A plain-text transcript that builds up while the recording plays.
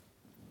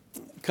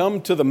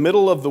come to the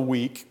middle of the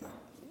week,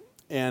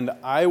 and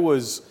I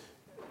was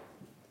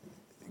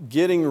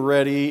getting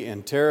ready,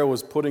 and Tara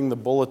was putting the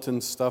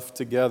bulletin stuff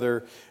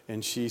together,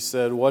 and she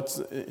said, "Where's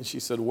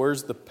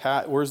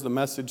the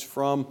message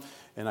from?"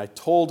 And I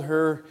told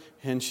her,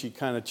 and she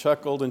kind of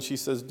chuckled, and she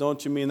says,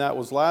 "Don't you mean that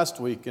was last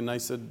week?" And I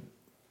said,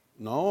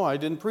 "No, I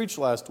didn't preach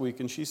last week."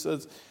 And she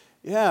says,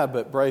 "Yeah,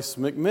 but Bryce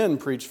McMinn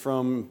preached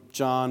from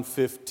John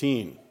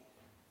 15.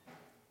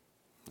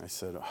 I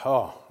said,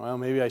 "Oh, well,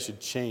 maybe I should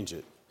change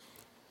it."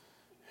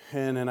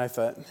 And then I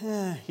thought,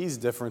 he's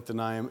different than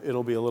I am.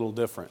 It'll be a little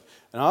different.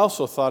 And I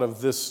also thought of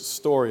this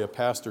story a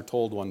pastor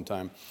told one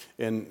time.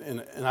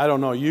 And I don't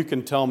know, you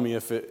can tell me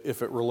if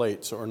it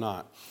relates or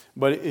not.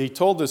 But he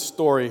told this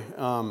story.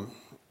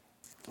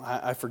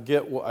 I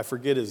forget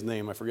his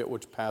name. I forget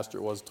which pastor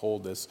it was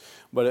told this.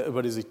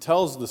 But as he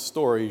told the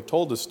story,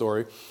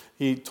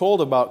 he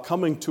told about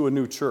coming to a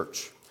new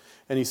church.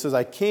 And he says,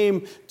 I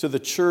came to the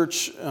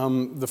church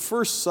the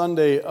first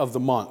Sunday of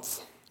the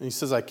month. And he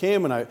says, I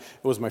came and it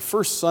was my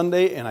first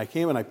Sunday, and I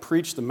came and I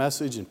preached the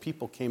message, and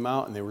people came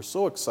out and they were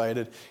so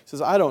excited. He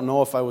says, I don't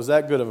know if I was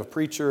that good of a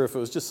preacher, if it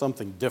was just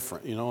something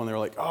different, and they were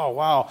like, oh,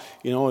 wow,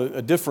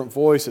 a different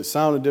voice, it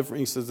sounded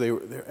different. He says,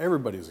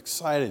 everybody was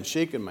excited and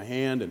shaking my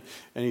hand, and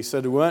he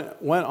said, went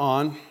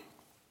on,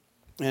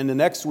 and the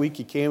next week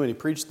he came and he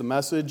preached the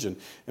message, and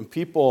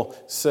people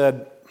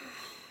said,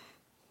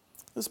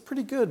 this is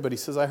pretty good, but he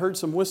says, I heard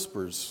some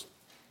whispers.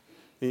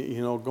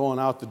 Going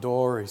out the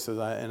door, he said,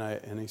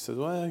 he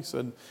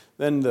said,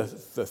 then the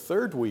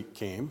third week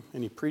came,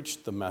 and he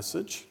preached the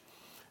message,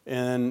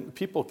 and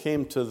people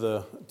came to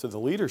the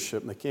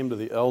leadership, and they came to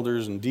the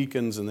elders and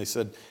deacons, and they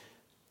said,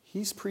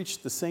 he's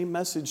preached the same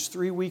message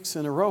 3 weeks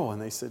in a row, and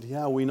they said,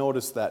 yeah, we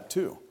noticed that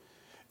too.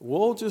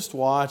 We'll just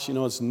watch,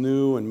 it's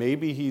new, and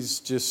maybe he's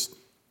just,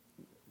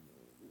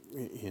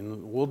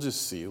 we'll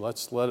just see.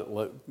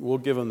 We'll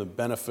give him the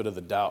benefit of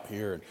the doubt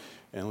here,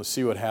 and let's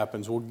see what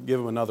happens. We'll give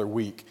him another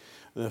week.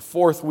 The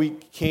fourth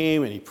week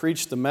came, and he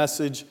preached the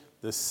message,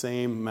 the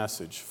same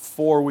message.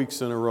 4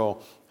 weeks in a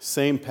row,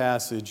 same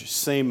passage,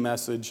 same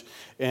message.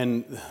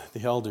 And the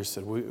elders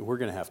said, we're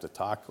going to have to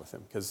talk with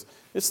him, because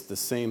it's the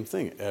same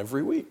thing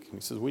every week. And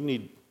he says, we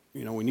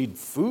need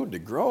food to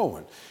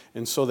grow.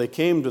 And so they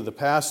came to the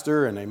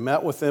pastor, and they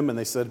met with him, and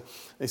they said,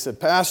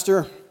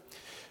 Pastor,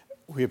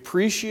 we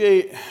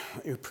appreciate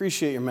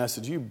your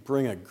message. You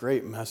bring a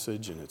great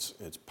message, and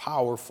it's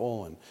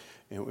powerful, and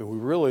we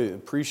really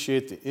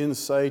appreciate the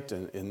insight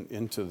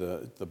into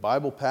the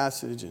Bible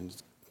passage, and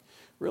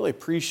really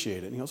appreciate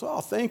it. And he goes, oh,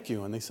 thank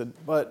you. And they said,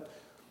 but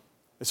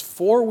it's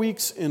 4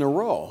 weeks in a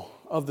row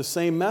of the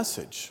same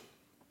message.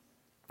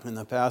 And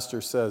the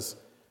pastor says,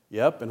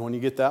 yep, and when you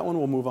get that one,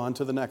 we'll move on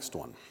to the next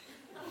one.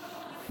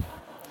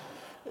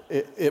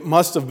 It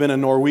must have been a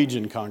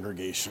Norwegian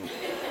congregation.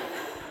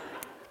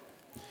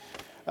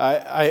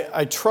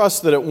 I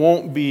trust that it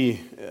won't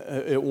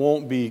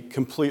be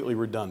completely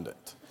redundant.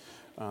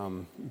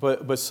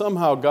 But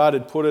somehow God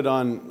had put it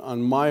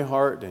on my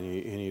heart, and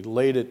he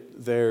laid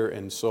it there,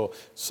 and so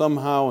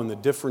somehow in the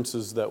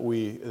differences that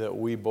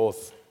we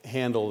both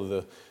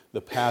handle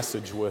the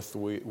passage with,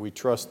 we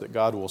trust that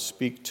God will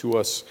speak to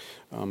us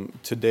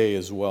today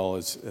as well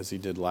as he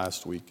did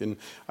last week. And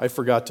I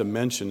forgot to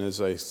mention,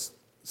 as I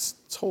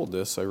told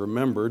this, I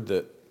remembered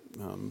that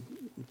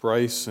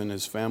Bryce and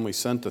his family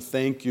sent a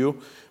thank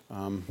you,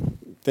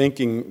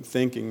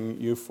 thanking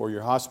you for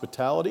your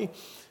hospitality.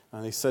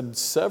 They said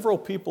several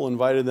people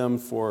invited them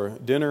for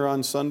dinner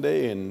on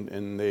Sunday,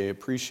 and they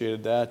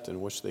appreciated that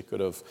and wish they could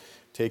have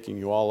taken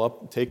you all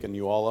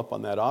up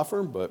on that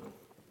offer, but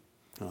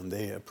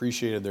they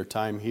appreciated their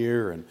time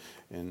here,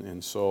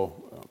 and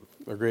so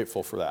they're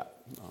grateful for that.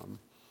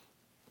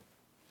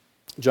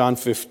 John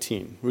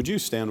 15. Would you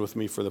stand with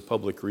me for the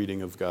public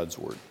reading of God's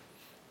Word?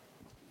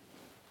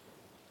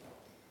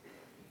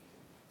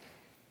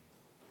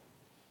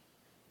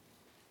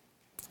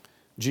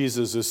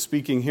 Jesus is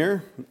speaking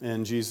here,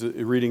 and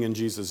reading in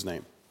Jesus'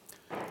 name.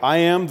 I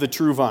am the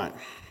true vine,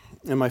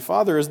 and my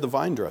Father is the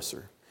vine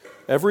dresser.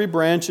 Every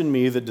branch in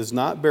me that does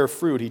not bear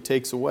fruit, he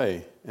takes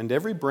away, and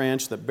every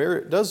branch that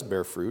does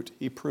bear fruit,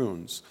 he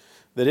prunes,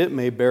 that it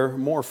may bear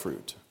more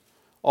fruit.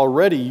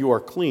 Already you are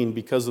clean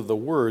because of the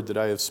word that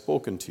I have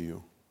spoken to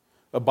you.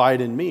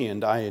 Abide in me,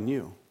 and I in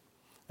you.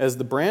 As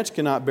the branch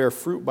cannot bear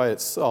fruit by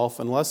itself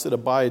unless it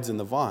abides in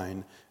the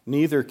vine,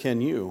 neither can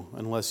you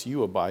unless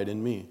you abide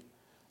in me.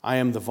 I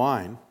am the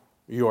vine,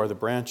 you are the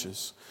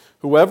branches.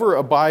 Whoever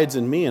abides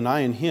in me and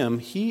I in him,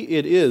 he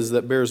it is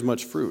that bears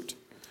much fruit.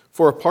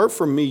 For apart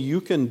from me you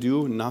can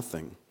do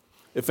nothing.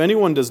 If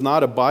anyone does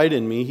not abide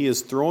in me, he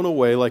is thrown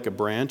away like a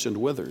branch and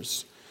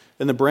withers.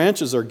 And the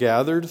branches are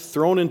gathered,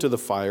 thrown into the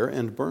fire,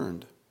 and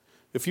burned.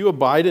 If you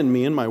abide in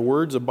me and my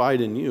words abide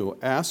in you,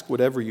 ask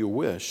whatever you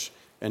wish,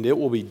 and it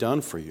will be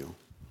done for you.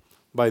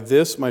 By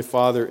this my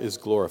Father is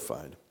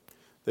glorified,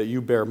 that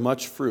you bear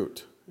much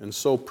fruit, and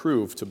so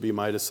prove to be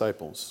my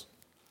disciples.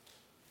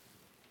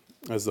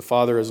 As the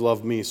Father has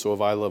loved me, so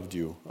have I loved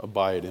you.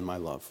 Abide in my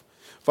love.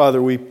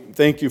 Father, we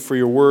thank you for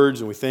your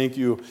words, and we thank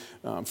you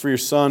for your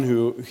Son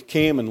who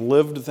came and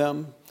lived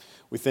them.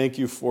 We thank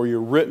you for your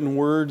written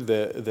word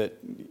that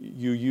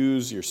you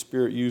use, your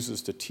Spirit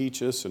uses to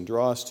teach us and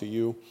draw us to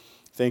you.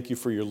 Thank you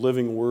for your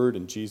living word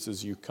and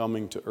Jesus, you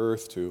coming to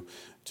earth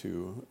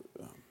to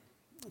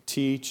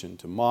teach and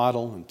to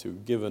model and to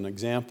give an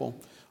example,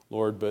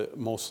 Lord, but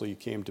mostly you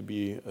came to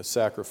be a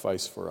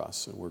sacrifice for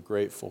us, and we're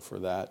grateful for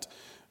that.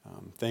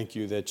 Thank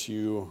you that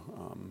you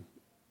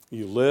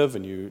live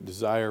and you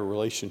desire a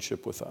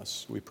relationship with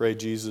us. We pray,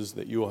 Jesus,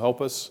 that you will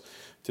help us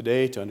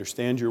today to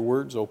understand your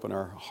words, open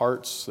our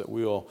hearts, that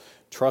we will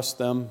trust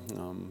them.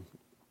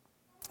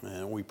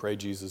 And we pray,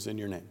 Jesus, in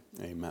your name.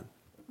 Amen.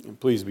 And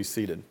please be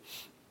seated.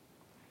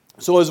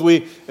 So as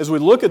we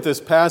look at this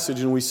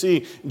passage and we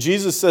see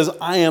Jesus says,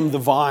 I am the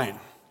vine.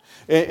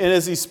 And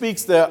as he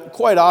speaks that,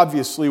 quite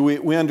obviously,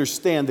 we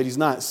understand that he's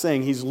not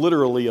saying he's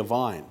literally a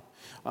vine.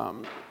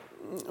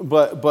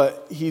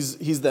 But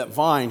he's that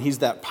vine, he's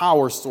that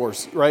power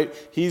source, right?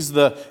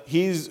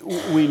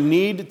 We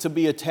need to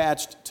be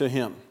attached to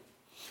him.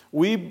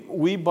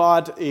 We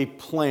bought a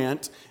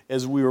plant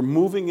as we were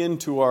moving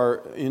into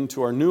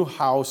our new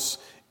house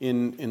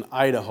in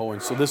Idaho,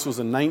 and so this was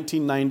in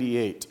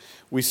 1998.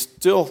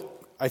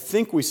 I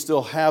think we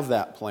still have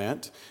that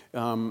plant.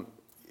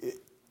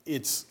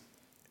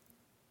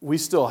 We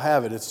still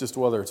have it. It's just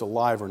whether it's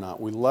alive or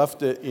not. We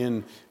left it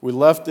in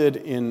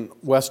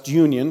West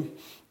Union,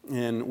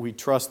 and we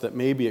trust that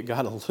maybe it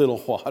got a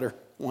little water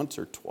once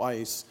or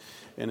twice,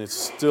 and it's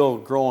still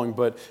growing.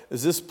 But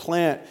as this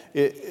plant,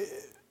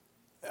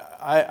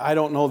 I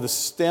don't know, the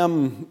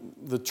stem,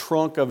 the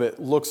trunk of it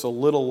looks a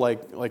little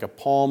like a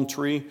palm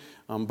tree,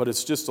 but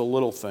it's just a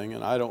little thing,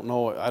 and I don't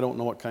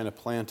know what kind of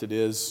plant it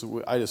is.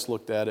 I just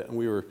looked at it, and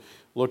we were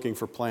looking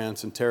for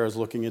plants, and Tara's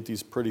looking at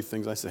these pretty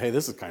things. I said, hey,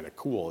 this is kind of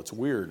cool. It's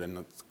weird, and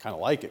it's kind of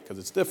like it because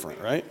it's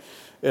different, right?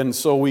 And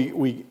so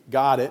we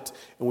got it,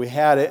 and we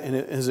had it, and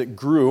as it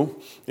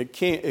grew,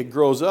 it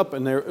grows up,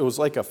 and it was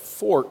like a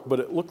fork, but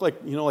it looked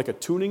like a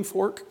tuning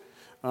fork.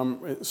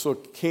 So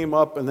it came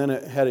up, and then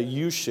it had a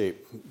U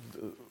shape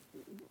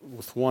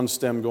with one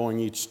stem going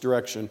each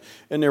direction.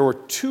 And there were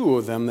two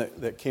of them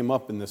that came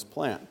up in this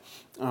plant.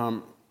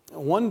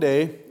 One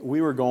day,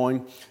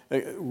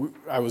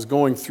 I was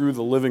going through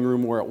the living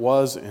room where it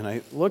was, and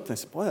I looked and I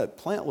said, boy, that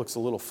plant looks a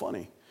little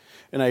funny.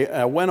 And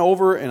I went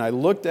over and I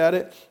looked at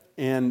it,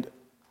 and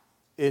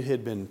it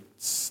had been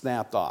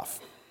snapped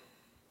off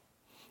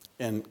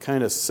and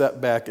kind of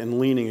set back and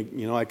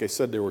leaning. Like I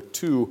said, there were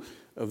two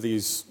of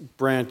these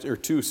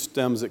two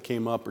stems that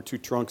came up, or two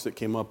trunks that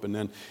came up,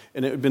 and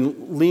it had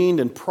been leaned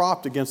and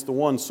propped against the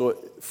one, so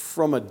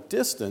from a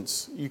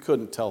distance, you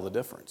couldn't tell the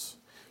difference.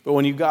 But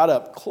when you got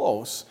up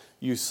close,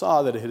 you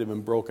saw that it had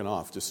been broken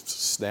off, just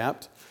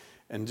snapped,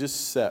 and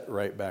just set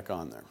right back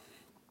on there.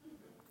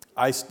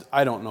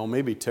 I don't know,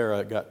 maybe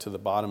Tara got to the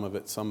bottom of it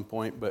at some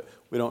point, but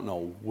we don't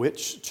know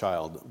which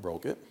child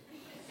broke it.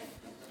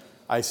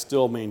 I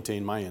still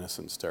maintain my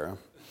innocence, Tara.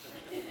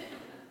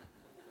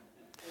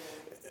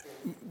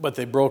 But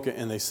they broke it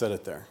and they set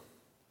it there.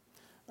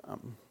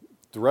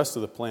 The rest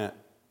of the plant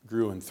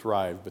grew and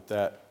thrived, but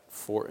that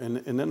fork, and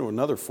then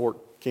another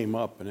fork came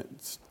up, and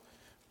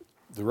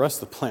the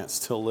rest of the plant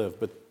still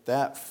lived, but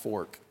that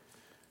fork,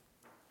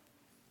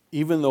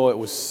 even though it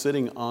was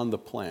sitting on the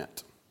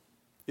plant,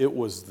 it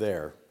was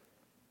there.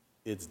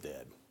 It's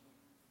dead.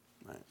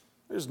 Right?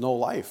 There's no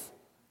life.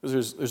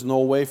 There's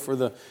no way for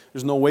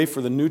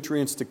the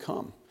nutrients to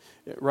come.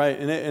 Right?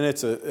 And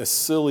it's a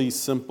silly,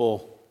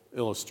 simple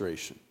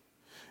illustration.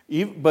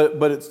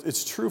 But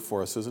it's true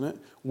for us, isn't it?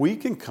 We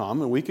can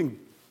come and we can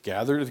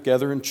gather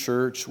together in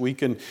church. We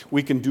can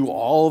do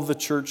all of the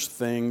church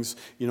things.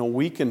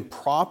 We can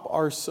prop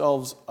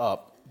ourselves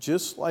up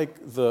just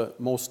like the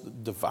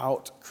most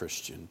devout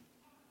Christian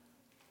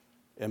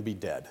and be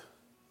dead.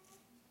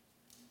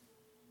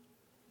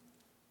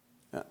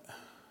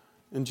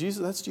 And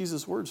that's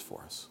Jesus' words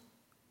for us.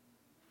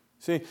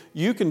 See,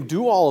 you can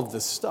do all of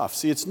this stuff.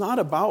 See, it's not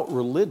about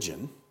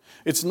religion.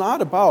 It's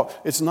not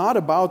about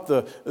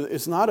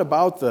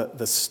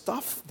the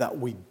stuff that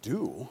we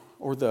do,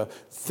 or the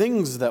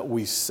things that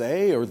we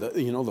say, or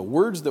the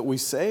words that we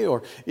say,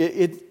 or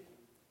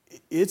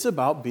it's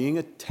about being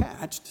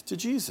attached to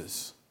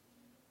Jesus.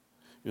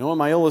 In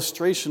my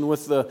illustration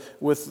with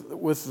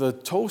the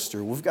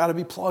toaster, we've got to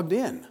be plugged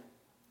in.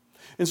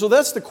 And so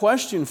that's the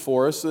question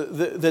for us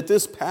that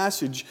this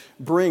passage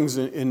brings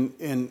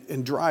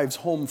and drives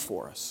home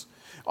for us.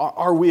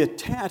 Are we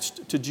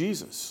attached to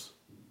Jesus?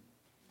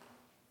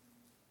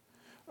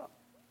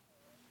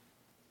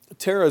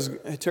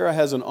 Tara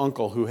has an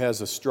uncle who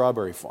has a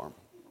strawberry farm.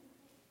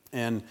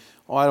 And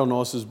I don't know,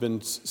 this has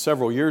been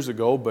several years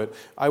ago, but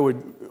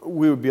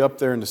we would be up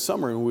there in the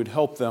summer, and we'd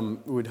help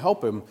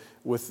him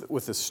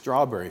with the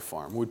strawberry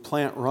farm. We'd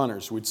plant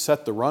runners. We'd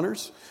set the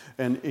runners,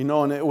 and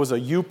it was a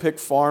U-pick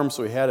farm,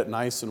 so he had it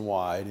nice and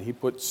wide, and he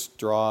put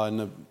straw in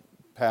the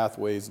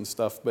pathways and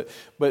stuff. But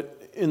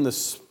in the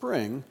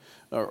spring,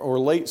 or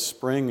late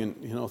spring, and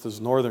this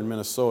is northern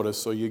Minnesota,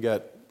 so you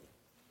got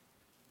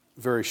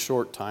very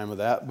short time of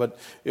that, but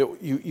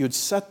you'd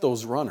set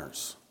those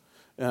runners.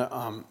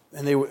 And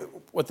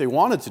what they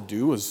wanted to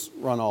do was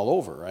run all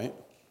over, right?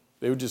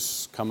 They would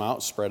just come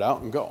out, spread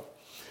out, and go.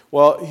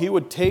 Well, he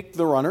would take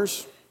the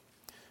runners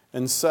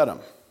and set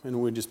them,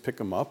 and we'd just pick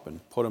them up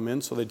and put them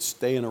in so they'd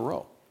stay in a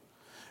row.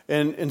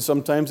 And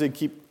sometimes they'd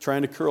keep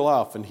trying to curl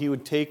off, and he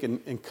would take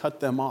and cut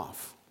them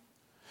off.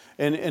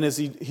 And as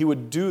he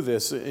would do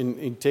this, and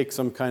he'd take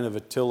some kind of a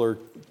tiller,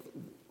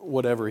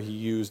 whatever he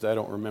used, I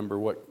don't remember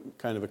what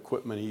kind of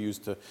equipment he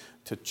used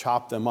to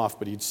chop them off,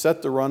 but he'd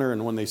set the runner,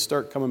 and when they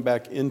start coming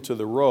back into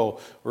the row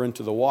or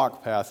into the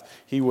walk path,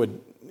 he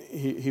would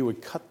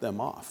cut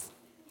them off,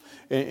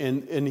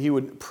 and he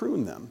would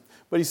prune them.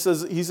 But he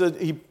says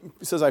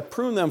I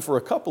prune them for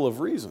a couple of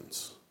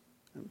reasons.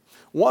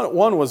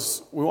 One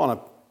was we want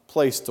a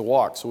place to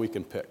walk so we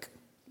can pick.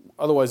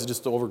 Otherwise, it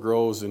just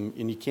overgrows,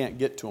 and you can't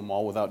get to them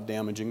all without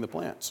damaging the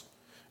plants.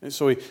 And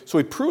so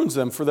he prunes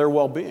them for their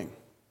well-being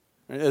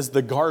as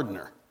the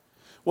gardener.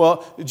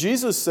 Well,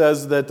 Jesus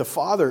says that the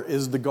Father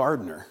is the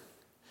gardener,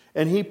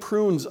 and he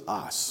prunes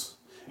us,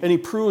 and he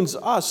prunes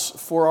us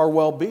for our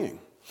well-being.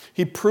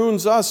 He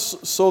prunes us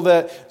so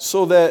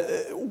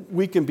that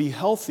we can be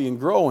healthy and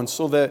grow, and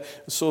so that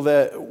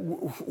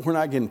we're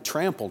not getting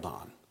trampled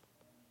on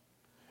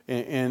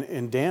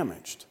and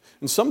damaged.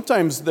 And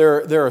sometimes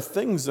there are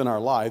things in our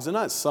lives, and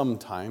not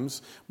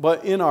sometimes,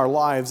 but in our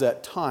lives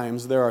at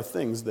times there are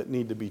things that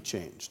need to be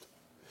changed.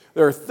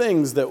 There are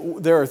things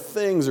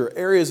or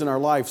areas in our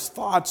lives,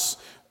 thoughts,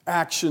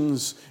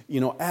 actions,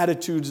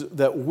 attitudes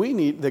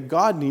that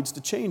God needs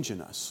to change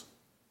in us.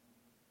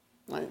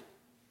 Right?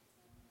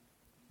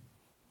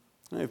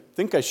 I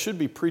think I should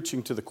be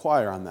preaching to the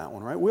choir on that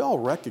one, right? We all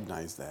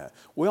recognize that.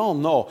 We all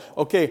know,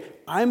 okay,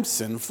 I'm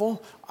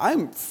sinful.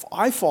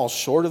 I fall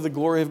short of the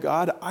glory of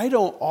God. I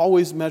don't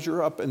always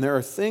measure up, and there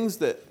are things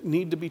that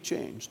need to be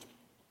changed.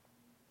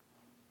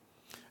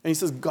 And he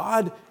says,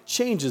 God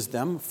changes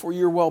them for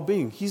your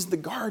well-being. He's the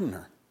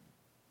gardener.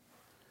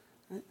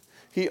 Right?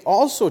 He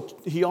also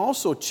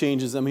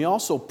changes them. He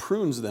also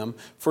prunes them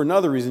for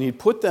another reason. He'd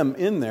put them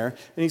in there,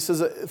 and he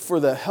says for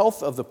the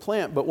health of the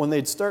plant. But when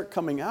they'd start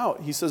coming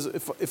out, he says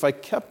if he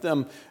kept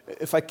them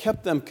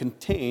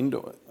contained,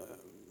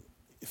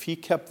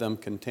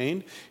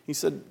 he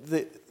said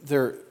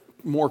they're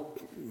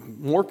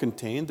more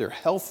contained. They're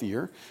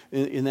healthier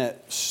in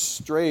that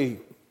stray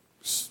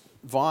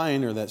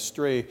vine or that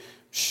stray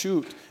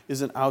shoot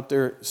isn't out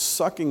there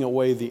sucking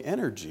away the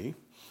energy,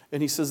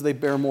 and he says they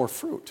bear more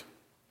fruit.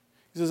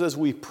 He says as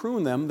we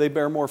prune them, they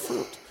bear more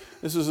fruit.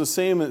 This is the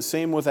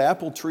same with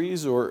apple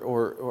trees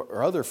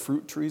or other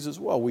fruit trees as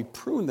well. We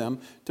prune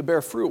them to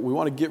bear fruit. We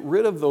want to get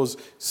rid of those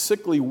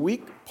sickly,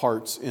 weak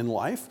parts in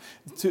life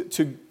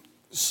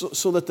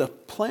so that the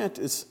plant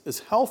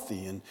is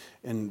healthy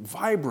and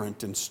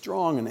vibrant and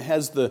strong and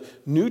has the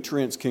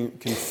nutrients can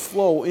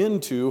flow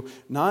into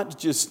not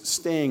just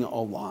staying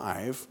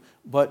alive,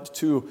 but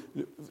to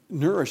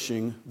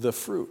nourishing the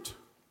fruit.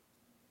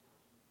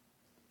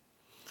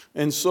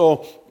 And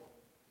so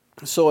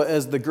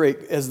as the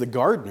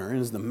gardener and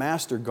as the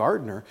master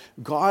gardener,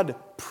 God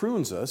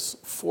prunes us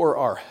for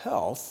our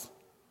health,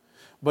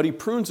 but he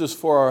prunes us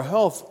for our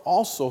health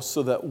also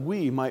so that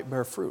we might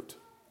bear fruit.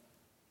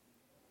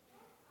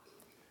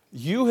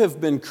 You have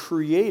been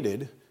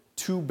created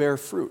to bear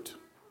fruit.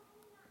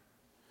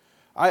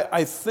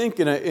 I think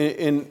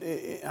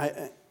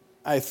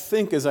I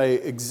think as I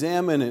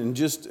examine and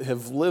just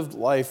have lived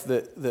life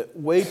that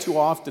way too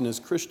often as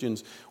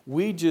Christians,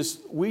 we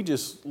just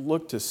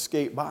look to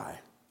skate by.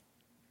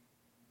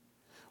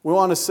 We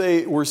want to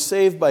say we're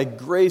saved by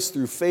grace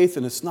through faith,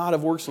 and it's not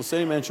of works, lest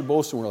any man should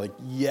boast. And we're like,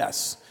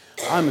 yes,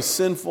 I'm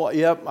sinful.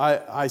 Yep,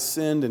 I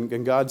sinned,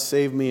 and God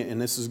saved me,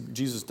 and this is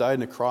Jesus died on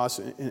the cross,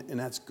 and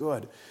that's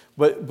good.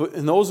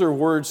 And those are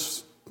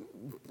words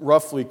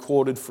roughly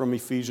quoted from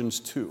Ephesians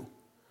 2.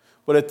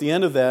 But at the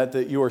end of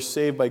that you are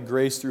saved by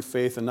grace through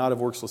faith and not of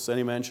works, lest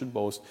any man should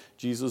boast.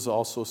 Jesus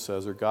also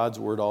says, or God's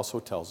word also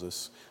tells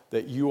us,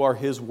 that you are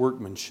his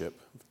workmanship,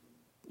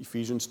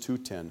 Ephesians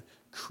 2:10,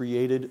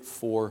 created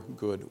for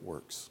good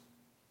works.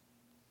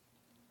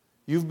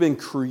 You've been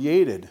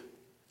created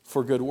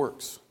for good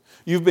works.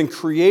 You've been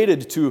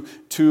created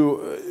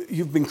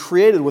you've been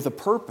created with a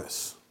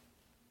purpose.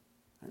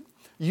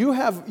 You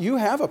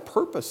have a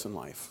purpose in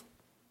life.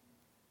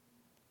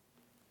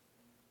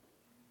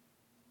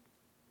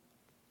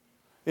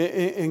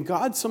 And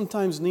God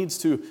sometimes needs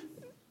to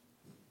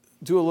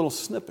do a little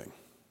snipping.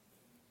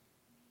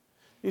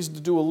 He needs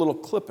to do a little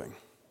clipping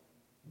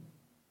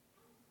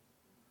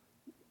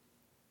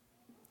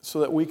so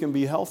that we can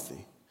be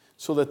healthy,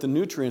 so that the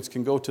nutrients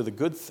can go to the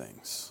good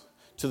things,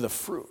 to the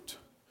fruit,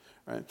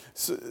 right?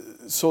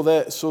 So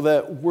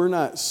that we're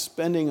not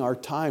spending our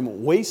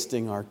time,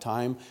 wasting our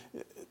time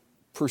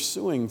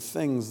pursuing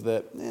things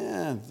that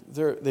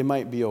they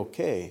might be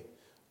okay,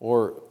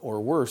 or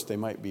worse, they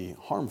might be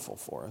harmful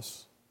for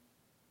us.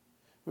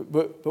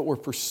 But we're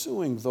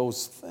pursuing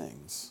those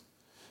things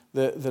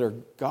that are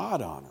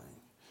God-honoring,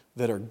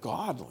 that are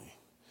godly,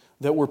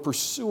 that we're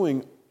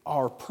pursuing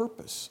our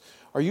purpose.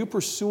 Are you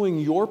pursuing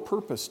your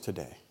purpose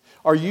today?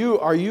 Are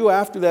you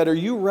after that? Are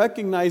you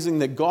recognizing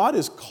that God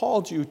has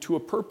called you to a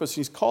purpose?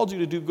 He's called you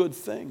to do good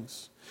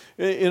things.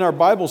 In our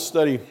Bible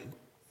study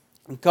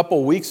A couple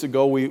of weeks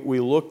ago, we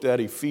looked at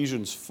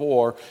Ephesians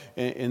 4,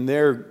 and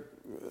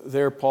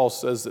there Paul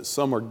says that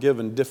some are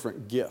given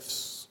different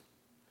gifts.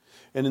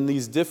 And in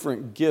these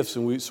different gifts,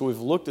 so we've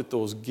looked at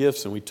those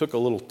gifts, and we took a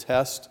little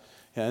test.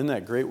 Yeah, isn't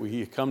that great?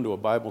 You come to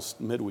a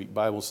midweek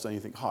Bible study,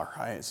 and you think, all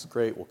right, it's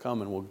great, we'll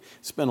come and we'll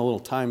spend a little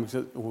time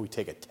when we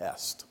take a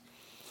test.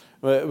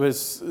 But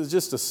it's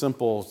just a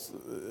simple,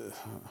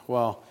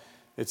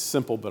 it's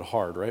simple but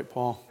hard, right,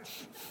 Paul?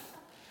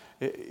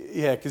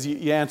 Yeah, because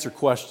you answer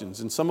questions,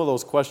 and some of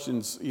those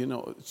questions,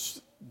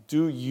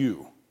 do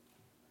you?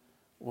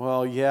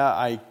 Well, yeah,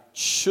 I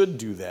should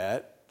do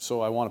that,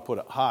 so I want to put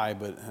it high,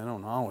 but I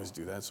don't always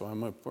do that, so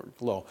I'm going to put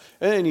it low.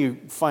 And then you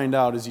find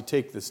out as you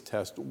take this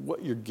test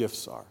what your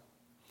gifts are,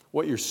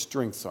 what your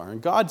strengths are.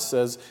 And God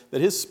says that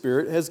His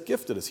Spirit has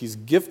gifted us. He's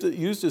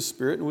used His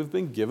Spirit, and we've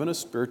been given a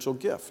spiritual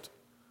gift.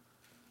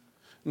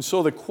 And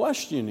so the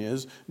question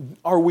is,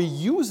 are we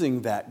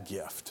using that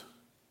gift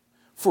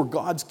for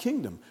God's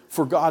kingdom,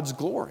 for God's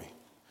glory?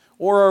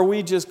 Or are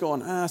we just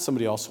going,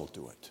 somebody else will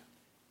do it?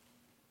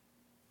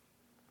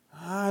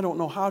 I don't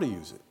know how to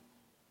use it.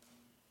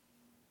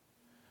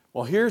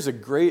 Well, here's a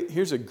great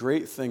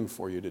thing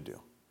for you to do.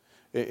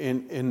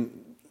 And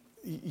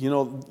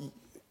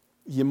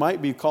you might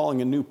be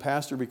calling a new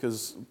pastor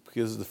because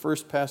the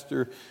first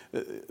pastor,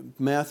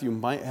 Matthew,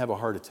 might have a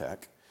heart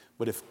attack.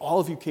 But if all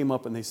of you came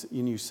up and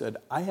you said,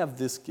 I have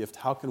this gift,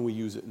 how can we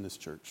use it in this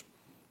church?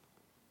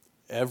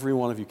 Every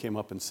one of you came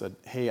up and said,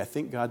 hey, I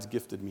think God's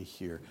gifted me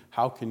here.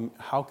 How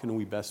can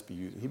we best be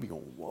using it? He'd be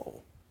going,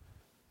 whoa.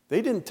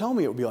 They didn't tell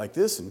me it would be like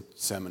this in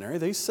seminary.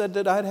 They said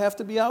that I'd have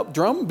to be out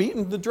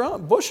beating the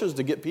bushes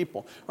to get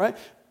people, right?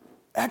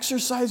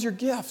 Exercise your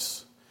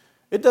gifts.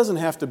 It doesn't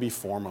have to be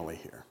formally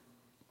here.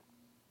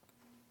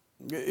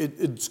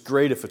 It's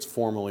great if it's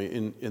formally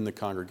in the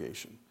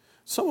congregation.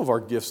 Some of our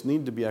gifts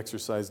need to be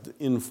exercised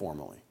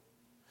informally.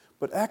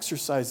 But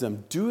exercise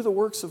them. Do the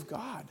works of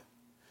God.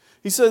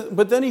 He says,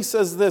 but then he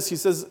says this. He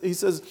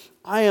says,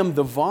 I am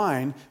the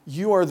vine,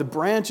 you are the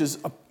branches.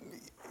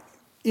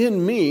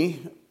 In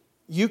me,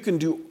 you can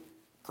do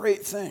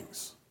great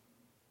things.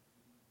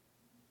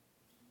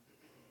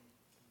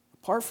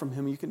 Apart from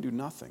Him, you can do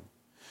nothing.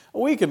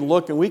 We can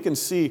look and we can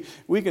see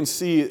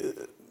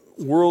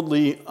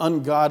worldly,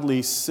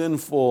 ungodly,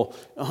 sinful,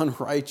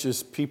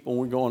 unrighteous people.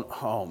 We're going,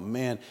 oh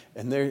man,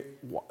 and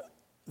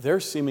they're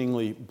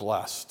seemingly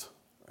blessed,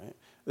 right?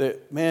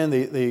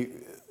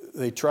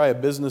 They try a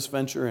business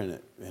venture and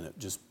it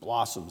just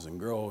blossoms and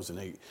grows,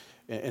 and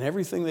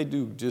everything they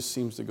do just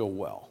seems to go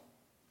well.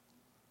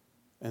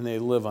 And they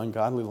live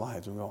ungodly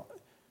lives. And we go,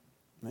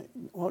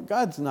 well,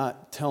 God's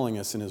not telling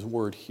us in His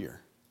Word here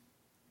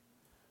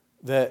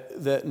that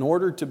in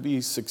order to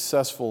be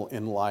successful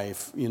in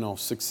life,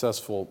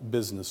 successful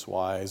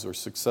business-wise, or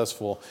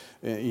successful,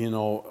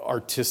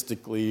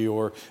 artistically,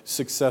 or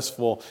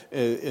successful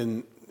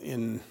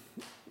in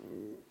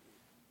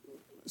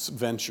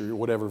venture,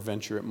 whatever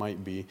venture it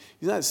might be.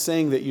 He's not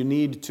saying that you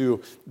need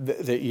to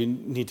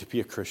be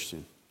a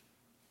Christian.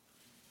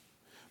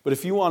 But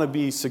if you want to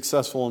be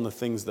successful in the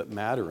things that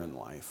matter in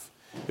life,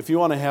 if you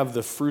want to have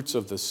the fruits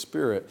of the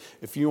Spirit,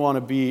 if you want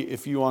to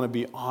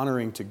be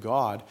honoring to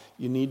God,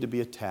 you need to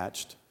be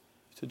attached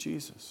to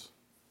Jesus.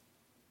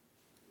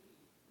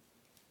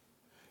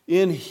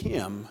 In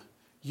Him,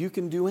 you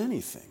can do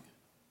anything.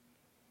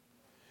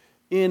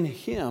 In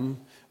Him,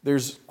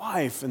 there's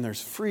life and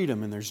there's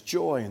freedom and there's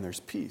joy and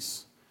there's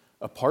peace.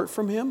 Apart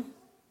from Him,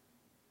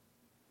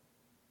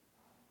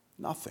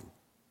 nothing.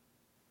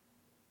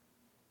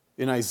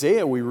 In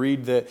Isaiah, we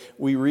read that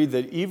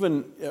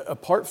even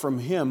apart from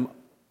Him,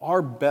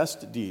 our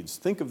best deeds,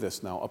 think of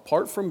this now,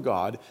 apart from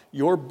God,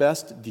 your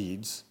best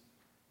deeds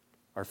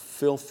are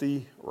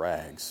filthy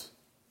rags.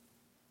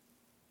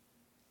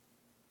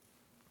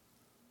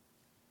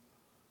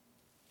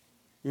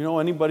 You know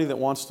anybody that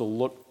wants to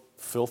look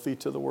filthy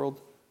to the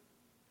world?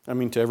 I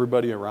mean, to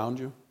everybody around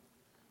you?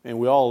 And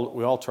we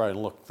all try to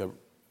look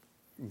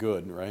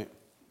good, right?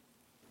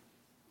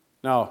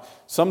 Now,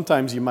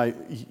 sometimes you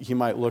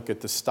might look at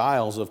the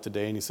styles of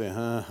today and you say,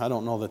 I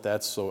don't know that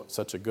that's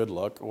such a good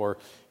look. Or,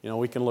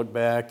 we can look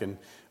back and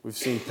we've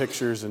seen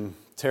pictures, and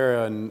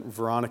Tara and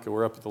Veronica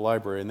were up at the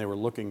library and they were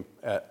looking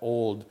at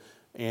old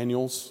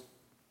annuals.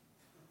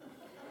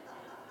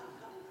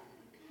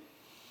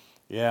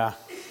 Yeah,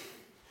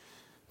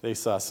 they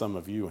saw some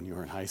of you when you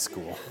were in high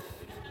school.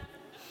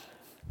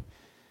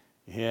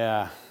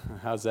 Yeah,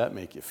 how's that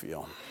make you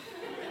feel?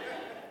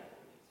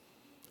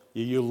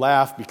 You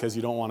laugh because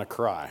you don't want to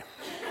cry.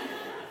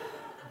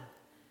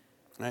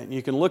 Right? And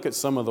you can look at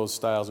some of those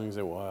styles and you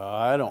say,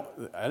 well,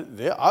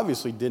 they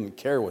obviously didn't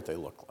care what they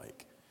look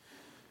like.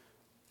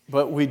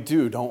 But we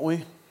do, don't we?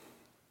 We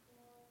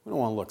don't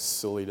want to look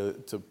silly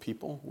to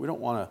people. We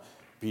don't want to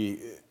we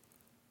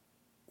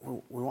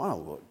want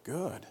to look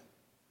good.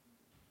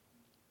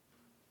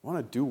 We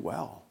want to do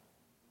well.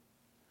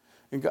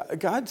 And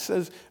God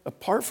says,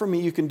 apart from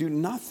me, you can do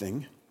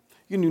nothing.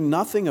 You can do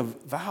nothing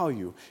of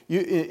value.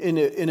 And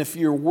if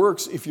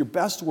your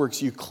best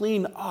works, you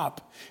clean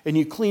up and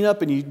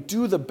you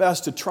do the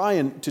best to try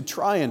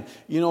and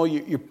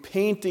you're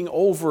painting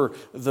over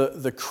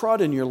the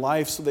crud in your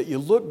life so that you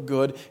look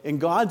good.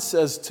 And God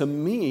says to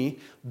me,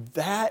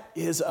 that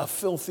is a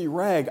filthy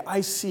rag.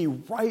 I see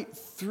right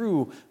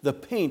through the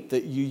paint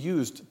that you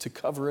used to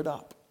cover it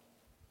up.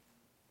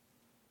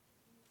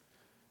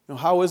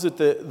 How is it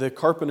that the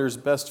carpenter's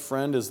best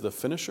friend is the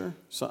finisher?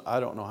 So I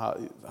don't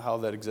know how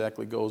that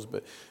exactly goes,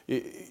 but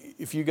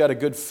if you got a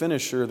good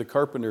finisher, the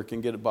carpenter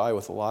can get by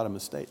with a lot of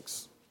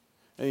mistakes.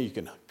 And you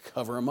can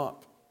cover them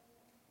up.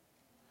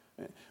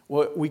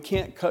 Well, you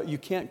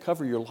can't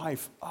cover your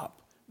life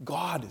up.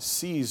 God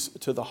sees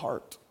to the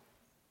heart.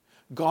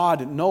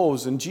 God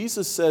knows. And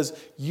Jesus says,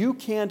 you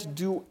can't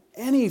do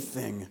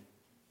anything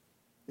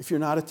if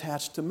you're not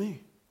attached to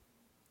me.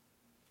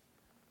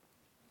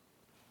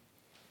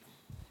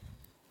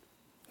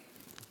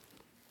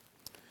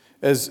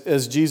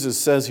 As Jesus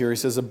says here, he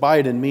says,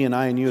 abide in me and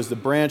I in you, as the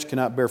branch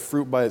cannot bear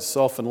fruit by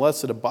itself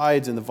unless it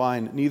abides in the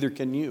vine, neither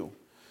can you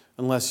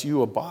unless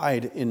you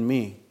abide in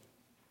me.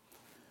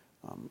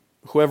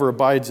 Whoever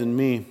abides in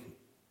me,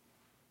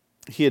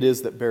 he it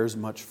is that bears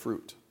much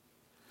fruit.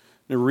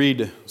 Now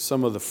read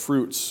some of the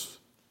fruits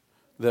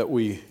that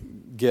we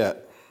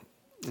get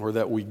or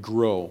that we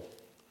grow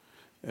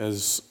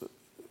as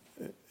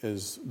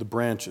the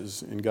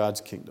branches in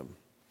God's kingdom.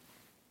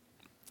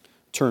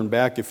 Turn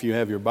back, if you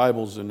have your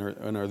Bibles and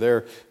are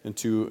there,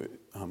 into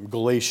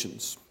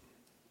Galatians,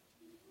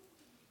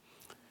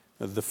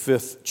 the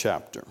 5th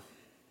chapter,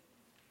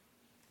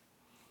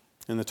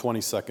 in the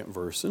 22nd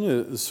verse. And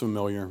it is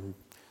familiar.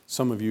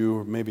 Some of you,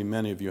 or maybe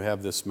many of you,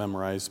 have this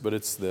memorized, but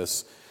it's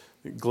this,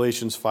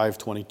 Galatians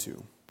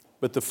 5:22.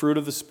 But the fruit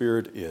of the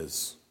Spirit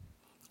is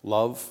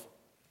love,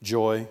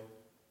 joy,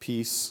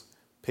 peace,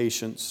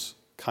 patience,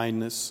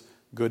 kindness,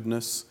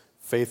 goodness,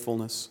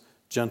 faithfulness,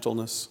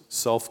 gentleness,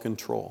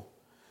 self-control.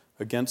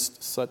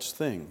 Against such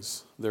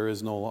things there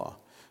is no law.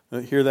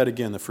 Now, hear that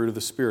again. The fruit of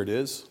the Spirit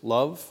is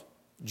love,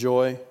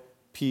 joy,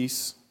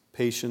 peace,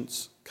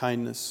 patience,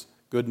 kindness,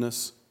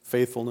 goodness,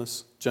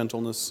 faithfulness,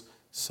 gentleness,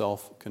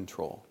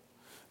 self-control.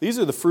 These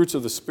are the fruits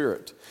of the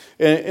Spirit.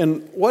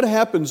 And what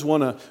happens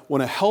when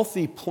a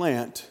healthy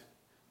plant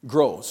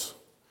grows?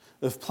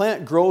 If a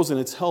plant grows and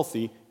it's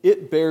healthy,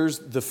 it bears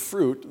the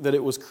fruit that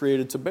it was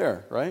created to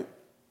bear, right?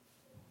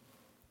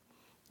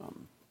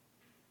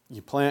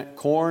 You plant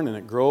corn and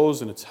it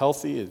grows and it's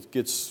healthy. It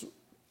gets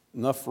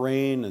enough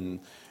rain and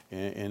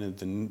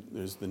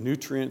there's the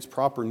nutrients,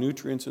 proper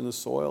nutrients in the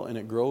soil, and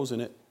it grows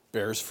and it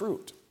bears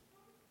fruit.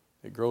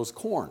 It grows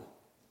corn.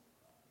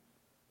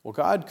 Well,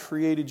 God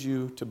created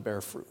you to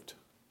bear fruit.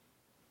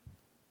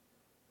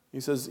 He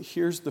says,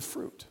 here's the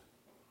fruit.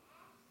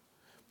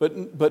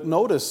 But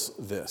notice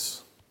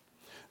this,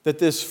 that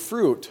this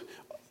fruit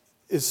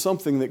is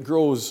something that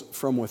grows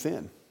from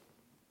within.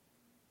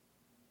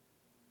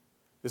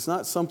 It's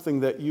not something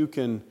that you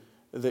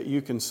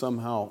can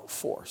somehow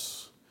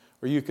force,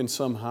 or you can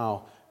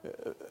somehow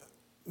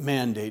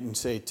mandate and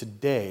say,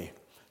 today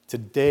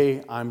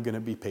I'm going to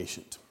be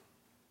patient.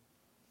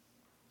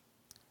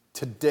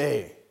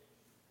 Today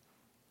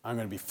I'm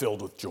going to be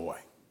filled with joy.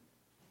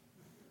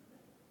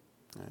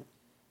 Right?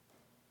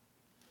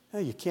 No,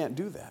 you can't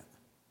do that.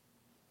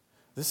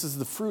 This is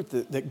the fruit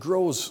that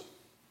grows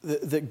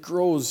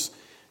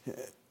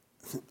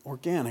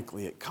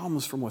organically. It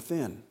comes from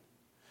within.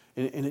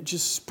 And it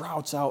just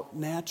sprouts out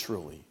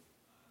naturally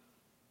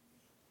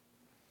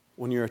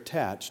when you're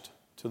attached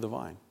to the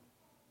vine.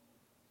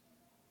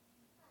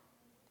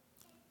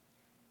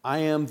 I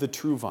am the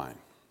true vine.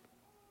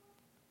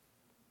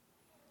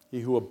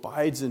 He who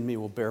abides in me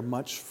will bear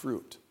much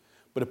fruit,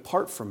 but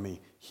apart from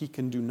me, he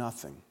can do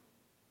nothing.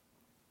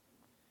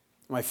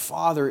 My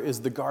Father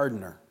is the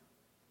gardener.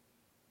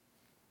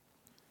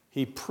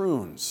 He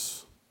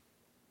prunes.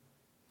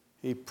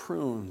 He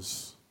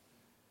prunes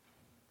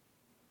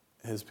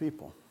his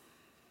people.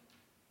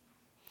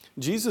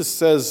 Jesus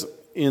says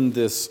in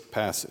this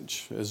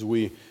passage, as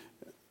we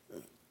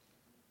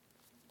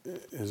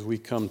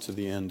come to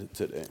the end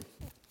today,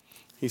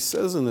 he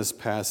says in this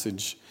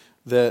passage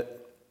that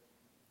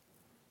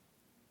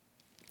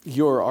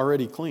you're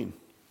already clean.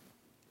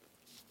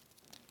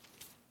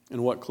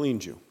 And what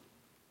cleaned you?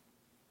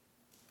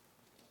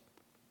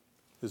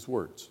 His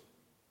words.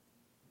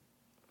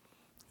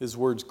 His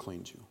words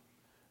cleaned you.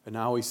 And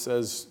now he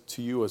says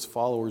to you as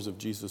followers of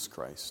Jesus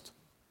Christ,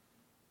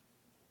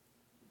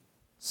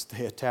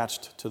 stay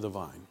attached to the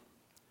vine.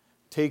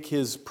 Take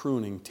his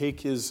pruning,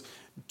 take his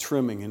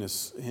trimming and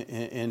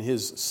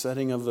his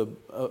setting of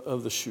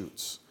the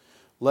shoots.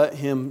 Let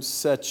him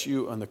set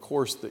you on the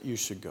course that you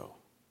should go.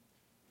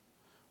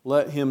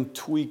 Let him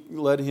tweak,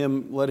 let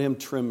him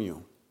trim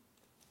you,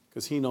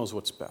 because he knows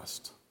what's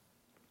best,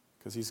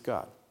 because he's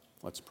God.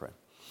 Let's pray.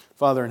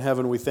 Father in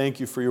heaven, we thank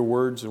you for your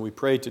words, and we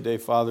pray today,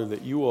 Father,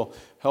 that you will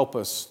help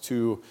us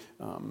to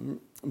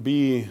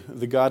be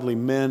the godly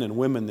men and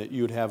women that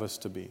you would have us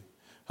to be.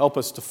 Help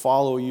us to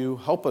follow you.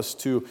 Help us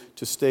to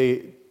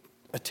stay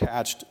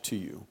attached to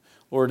you.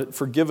 Lord,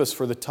 forgive us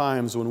for the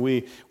times when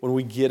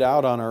we get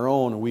out on our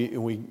own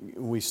and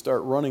we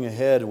start running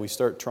ahead and we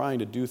start trying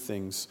to do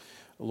things,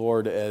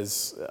 Lord,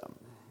 as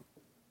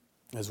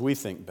we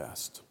think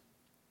best.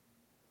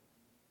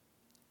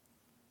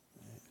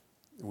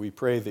 We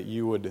pray that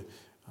you would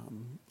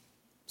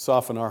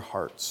soften our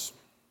hearts,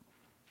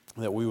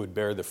 that we would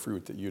bear the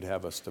fruit that you'd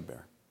have us to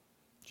bear.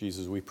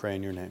 Jesus, we pray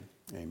in your name.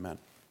 Amen.